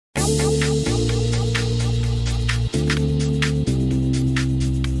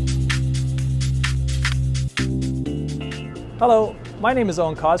Hello, my name is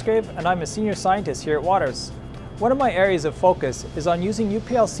Eoin Cosgrave and I'm a senior scientist here at Waters. One of my areas of focus is on using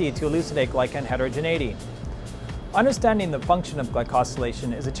UPLC to elucidate glycan heterogeneity. Understanding the function of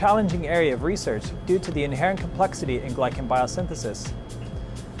glycosylation is a challenging area of research due to the inherent complexity in glycan biosynthesis.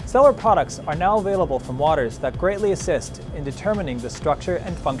 Several products are now available from Waters that greatly assist in determining the structure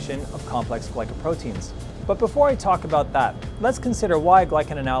and function of complex glycoproteins. But before I talk about that, let's consider why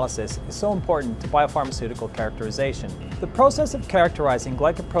glycan analysis is so important to biopharmaceutical characterization. The process of characterizing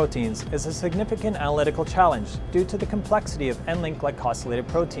glycoproteins is a significant analytical challenge due to the complexity of end-linked glycosylated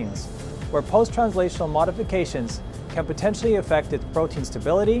proteins, where post-translational modifications can potentially affect its protein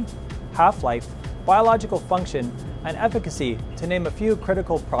stability, half-life, biological function, and efficacy, to name a few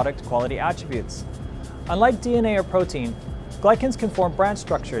critical product quality attributes. Unlike DNA or protein, glycans can form branch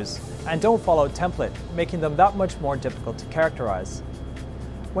structures and don't follow a template, making them that much more difficult to characterize.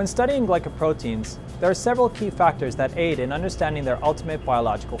 When studying glycoproteins, there are several key factors that aid in understanding their ultimate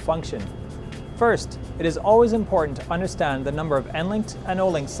biological function. First, it is always important to understand the number of N-linked and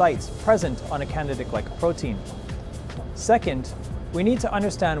O-linked sites present on a candidate glycoprotein. Second, we need to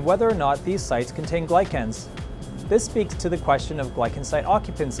understand whether or not these sites contain glycans. This speaks to the question of glycan site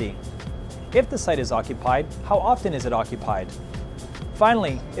occupancy. If the site is occupied, how often is it occupied?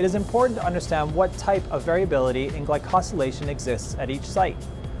 Finally, it is important to understand what type of variability in glycosylation exists at each site.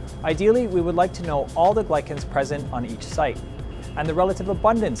 Ideally, we would like to know all the glycans present on each site, and the relative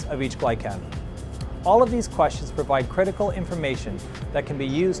abundance of each glycan. All of these questions provide critical information that can be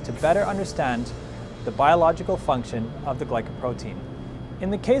used to better understand the biological function of the glycoprotein.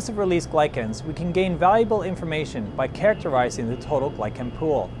 In the case of released glycans, we can gain valuable information by characterizing the total glycan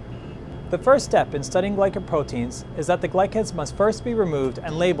pool. The first step in studying glycoproteins is that the glycans must first be removed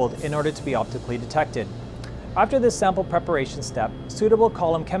and labeled in order to be optically detected. After this sample preparation step, suitable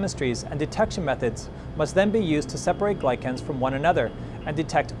column chemistries and detection methods must then be used to separate glycans from one another and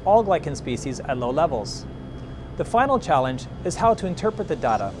detect all glycan species at low levels. The final challenge is how to interpret the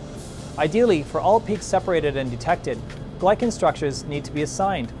data. Ideally, for all peaks separated and detected, glycan structures need to be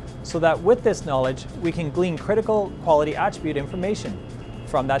assigned so that with this knowledge we can glean critical quality attribute information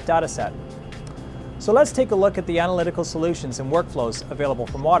from that data set. So let's take a look at the analytical solutions and workflows available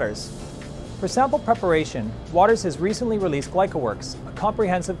from Waters. For sample preparation, Waters has recently released GlycoWorks, a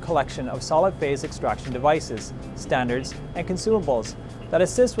comprehensive collection of solid phase extraction devices, standards, and consumables that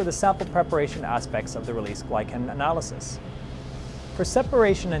assist with the sample preparation aspects of the released glycan analysis. For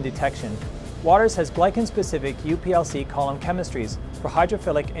separation and detection, Waters has glycan-specific UPLC column chemistries for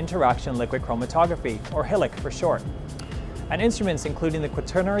hydrophilic interaction liquid chromatography, or HILIC for short, and instruments including the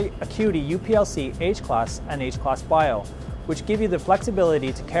quaternary acuity UPLC H-class and H-class Bio, which give you the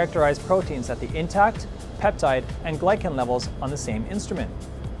flexibility to characterize proteins at the intact, peptide, and glycan levels on the same instrument.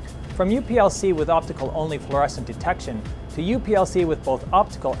 From UPLC with optical-only fluorescent detection to UPLC with both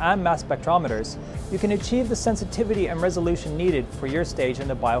optical and mass spectrometers, you can achieve the sensitivity and resolution needed for your stage in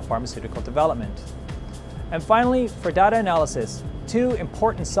the biopharmaceutical development. And finally, for data analysis, two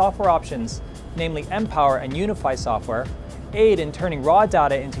important software options, namely mPower and Unify software, aid in turning raw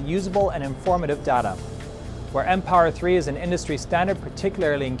data into usable and informative data. Where mPower 3 is an industry standard,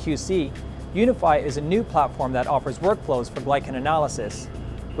 particularly in QC, Unify is a new platform that offers workflows for glycan analysis,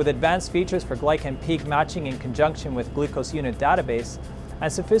 with advanced features for glycan peak matching in conjunction with glucose unit database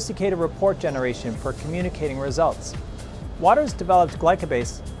and sophisticated report generation for communicating results. Waters developed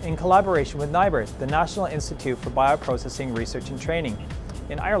GlycoBase in collaboration with NIBR, the National Institute for Bioprocessing Research and Training,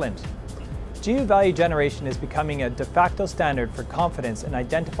 in Ireland. GU value generation is becoming a de facto standard for confidence in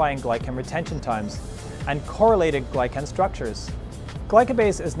identifying glycan retention times and correlated glycan structures.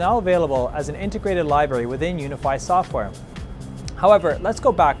 GlycoBase is now available as an integrated library within Unify software. However, let's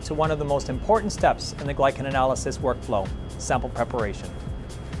go back to one of the most important steps in the glycan analysis workflow, sample preparation.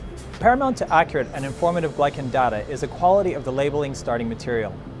 Paramount to accurate and informative glycan data is the quality of the labeling starting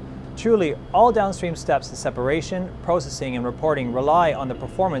material. Truly, all downstream steps in separation, processing, and reporting rely on the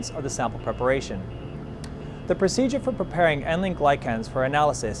performance of the sample preparation. The procedure for preparing N-linked glycans for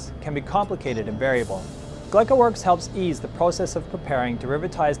analysis can be complicated and variable. GlycoWorks helps ease the process of preparing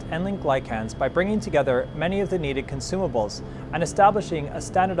derivatized N-linked glycans by bringing together many of the needed consumables and establishing a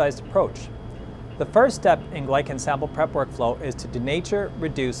standardized approach. The first step in glycan sample prep workflow is to denature,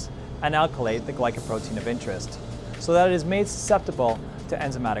 reduce, and alkylate the glycoprotein of interest, so that it is made susceptible to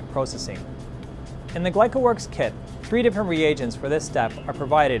enzymatic processing. In the GlycoWorks Kit, 3 different reagents for this step are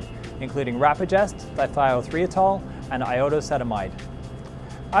provided, including Rapagest, dithiothietol, and iodocetamide.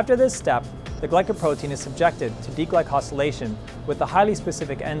 After this step, the glycoprotein is subjected to deglycosylation with the highly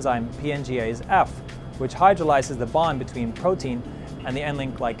specific enzyme PNGase F, which hydrolyzes the bond between protein and the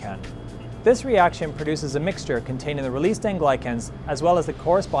N-linked glycan. This reaction produces a mixture containing the released end glycans as well as the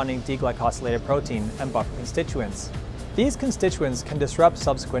corresponding deglycosylated protein and buffer constituents. These constituents can disrupt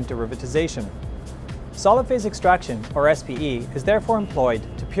subsequent derivatization. Solid phase extraction, or SPE, is therefore employed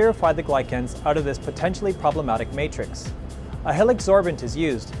to purify the glycans out of this potentially problematic matrix. A HILIC sorbent is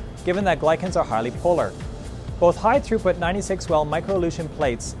used, given that glycans are highly polar. Both high-throughput 96-well microelution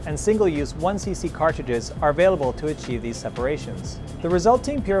plates and single-use 1cc cartridges are available to achieve these separations. The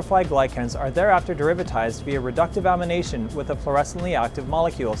resulting purified glycans are thereafter derivatized via reductive amination with a fluorescently active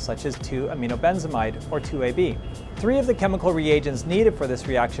molecule such as 2-aminobenzamide or 2AB. 3 of the chemical reagents needed for this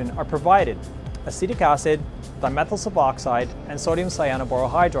reaction are provided: acetic acid, dimethyl suboxide, and sodium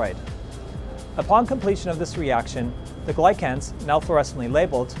cyanoborohydride. Upon completion of this reaction, the glycans, now fluorescently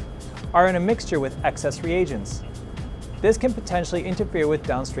labeled, are in a mixture with excess reagents. This can potentially interfere with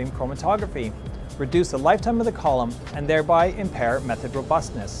downstream chromatography, reduce the lifetime of the column, and thereby impair method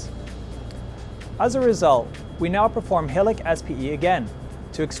robustness. As a result, we now perform HILIC SPE again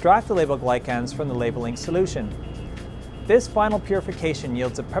to extract the labeled glycans from the labeling solution. This final purification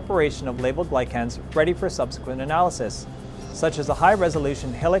yields a preparation of labeled glycans ready for subsequent analysis, such as a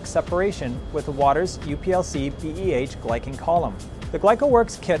high-resolution HILIC separation with the Waters UPLC BEH glycan column. The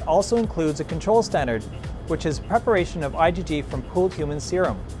GlycoWorks Kit also includes a control standard, which is preparation of IgG from pooled human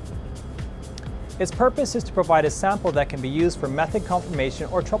serum. Its purpose is to provide a sample that can be used for method confirmation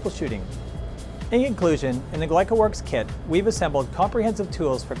or troubleshooting. In conclusion, in the GlycoWorks Kit, we've assembled comprehensive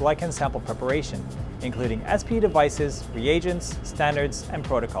tools for glycan sample preparation, including SPE devices, reagents, standards, and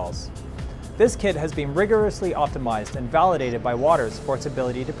protocols. This kit has been rigorously optimized and validated by Waters for its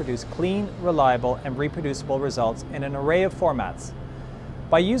ability to produce clean, reliable, and reproducible results in an array of formats.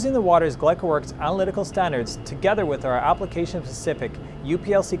 By using the Waters GlycoWorks analytical standards together with our application-specific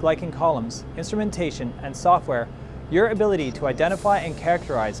UPLC glycan columns, instrumentation, and software, your ability to identify and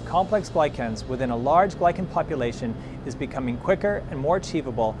characterize complex glycans within a large glycan population is becoming quicker and more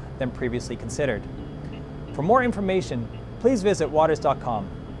achievable than previously considered. For more information, please visit waters.com.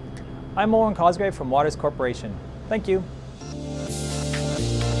 I'm Eoin Cosgrave from Waters Corporation. Thank you.